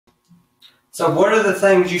So what are the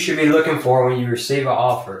things you should be looking for when you receive an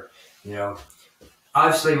offer? You know,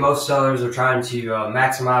 obviously most sellers are trying to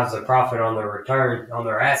maximize the profit on their return on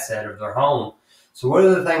their asset of their home. So what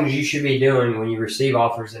are the things you should be doing when you receive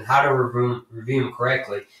offers, and how to review them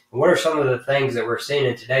correctly? And what are some of the things that we're seeing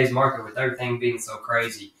in today's market with everything being so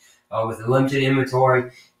crazy, with the limited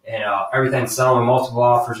inventory and everything selling multiple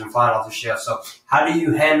offers and flying off the shelf? So how do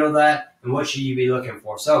you handle that, and what should you be looking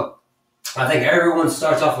for? So I think everyone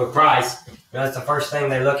starts off with price. That's the first thing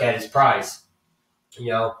they look at is price. And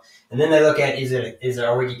then they look at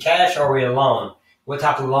are we cash or are we a loan? What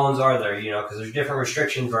type of loans are there? Because there's different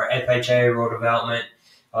restrictions for FHA, rural development,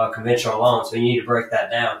 conventional loans. So you need to break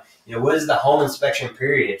that down. What is the home inspection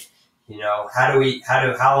period?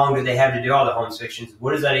 How long do they have to do all the home inspections?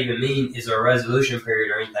 What does that even mean? Is there a resolution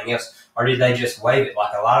period or anything else? Or did they just waive it?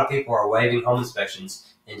 Like a lot of people are waiving home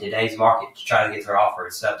inspections in today's market to try to get their offer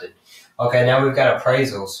accepted. Okay, now we've got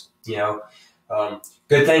appraisals.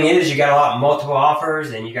 Good thing is you got a lot of multiple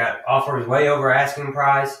offers, and you got offers way over asking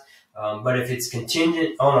price. But if it's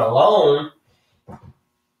contingent on a loan,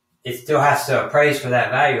 it still has to appraise for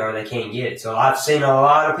that value or they can't get it. So I've seen a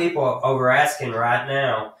lot of people over asking right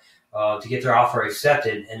now to get their offer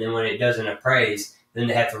accepted, and then when it doesn't appraise, then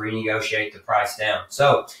they have to renegotiate the price down.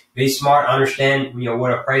 So be smart, understand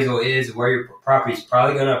what appraisal is, where your property is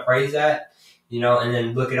probably going to appraise at, and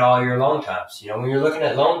then look at all your loan types. When you're looking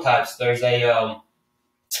at loan types, there's a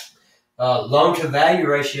loan to value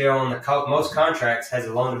ratio on most contracts has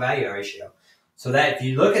a loan to value ratio. So that if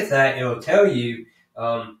you look at that, it'll tell you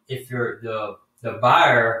if you're the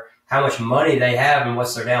buyer, how much money they have and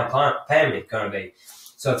what's their down payment going to be.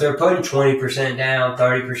 So if they're putting 20% down,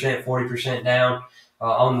 30%, 40% down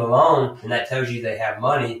on the loan, and that tells you they have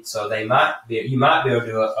money, so you might be able to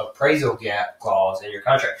do an appraisal gap clause in your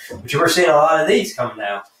contract. But we're seeing a lot of these coming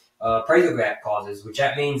now. Appraisal gap clauses, which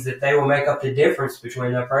that means that they will make up the difference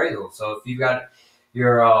between the appraisal. So if you've got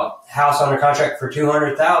your house under contract for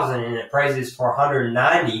 $200,000 and it appraises for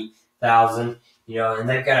 $190,000, and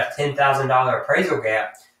they've got a $10,000 appraisal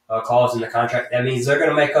gap clause in the contract, that means they're going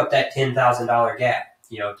to make up that $10,000 gap,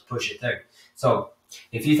 to push it through. So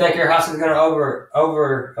if you think your house is going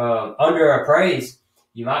to under appraise,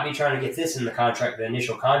 you might be trying to get this in the contract, the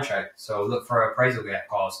initial contract. So look for an appraisal gap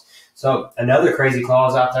clause. So another crazy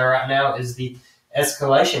clause out there right now is the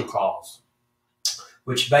escalation clause,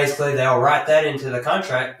 which basically they'll write that into the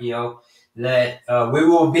contract, that we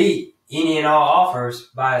will beat any and all offers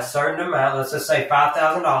by a certain amount. Let's just say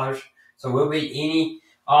 $5,000. So we'll beat any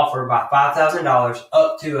offer by $5,000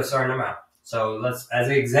 up to a certain amount. So as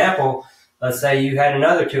an example, let's say you had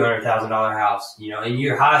another $200,000 house, and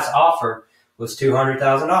your highest offer was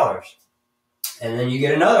 $200,000. And then you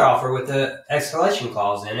get another offer with the escalation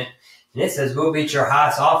clause in it. And it says we'll beat your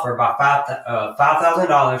highest offer by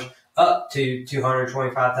 $5,000 up to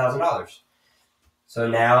 $225,000. So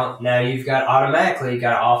now you've automatically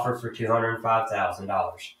got an offer for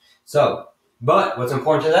 $205,000. So, but what's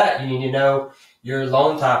important to that, you need to know your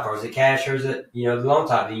loan type, or is it cash, or is it, the loan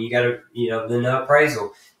type. Then you got to, then the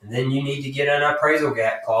appraisal. And then you need to get an appraisal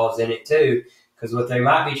gap clause in it too, because what they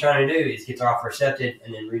might be trying to do is get their offer accepted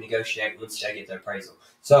and then renegotiate once they get their appraisal.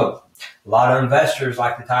 So a lot of investors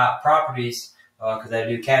like to tie up properties because they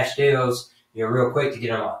do cash deals, real quick to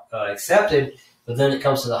get them accepted. But then it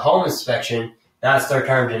comes to the home inspection. Now it's their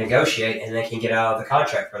turn to negotiate, and they can get out of the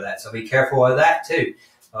contract for that. So be careful of that too.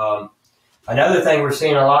 Another thing we're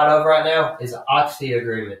seeing a lot of right now is an occupancy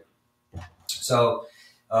agreement. So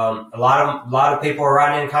a lot of people are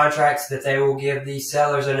writing in contracts that they will give these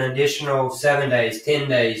sellers an additional 7 days, 10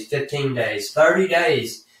 days, 15 days, 30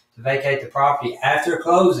 days to vacate the property after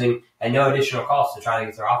closing at no additional cost to try to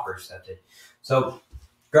get their offer accepted. So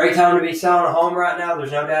great time to be selling a home right now.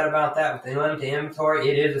 There's no doubt about that. With the limited inventory,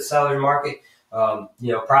 it is a seller's market.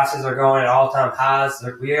 Prices are going at all-time highs.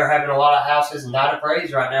 We are having a lot of houses not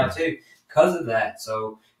appraised right now too because of that.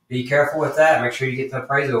 So be careful with that. Make sure you get the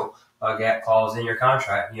appraisal gap clause in your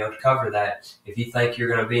contract, to cover that if you think you're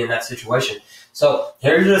going to be in that situation. So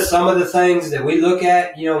here's just some of the things that we look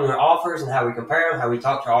at, in the offers and how we compare them, how we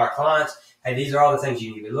talk to our clients. Hey, these are all the things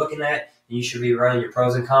you need to be looking at. And you should be running your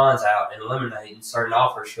pros and cons out and eliminating certain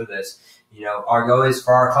offers for this. Our goal is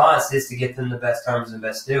for our clients is to get them the best terms and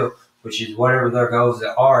best deal, which is whatever their goals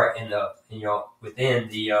are in the, within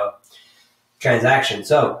the transaction.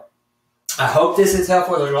 So I hope this is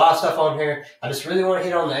helpful. There's a lot of stuff on here. I just really want to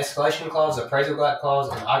hit on the escalation clause, the appraisal gap clause,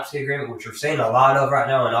 and the occupancy agreement, which we're seeing a lot of right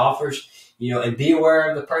now in offers, and be aware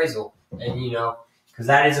of the appraisal. And, because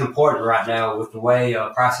that is important right now with the way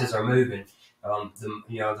prices are moving.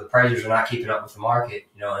 The appraisers are not keeping up with the market,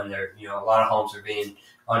 and they're, a lot of homes are being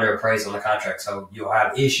under appraisal on the contract. So you'll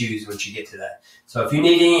have issues once you get to that. So if you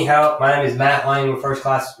need any help, my name is Matt Lane with First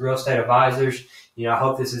Class Real Estate Advisors. I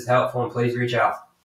hope this is helpful, and please reach out.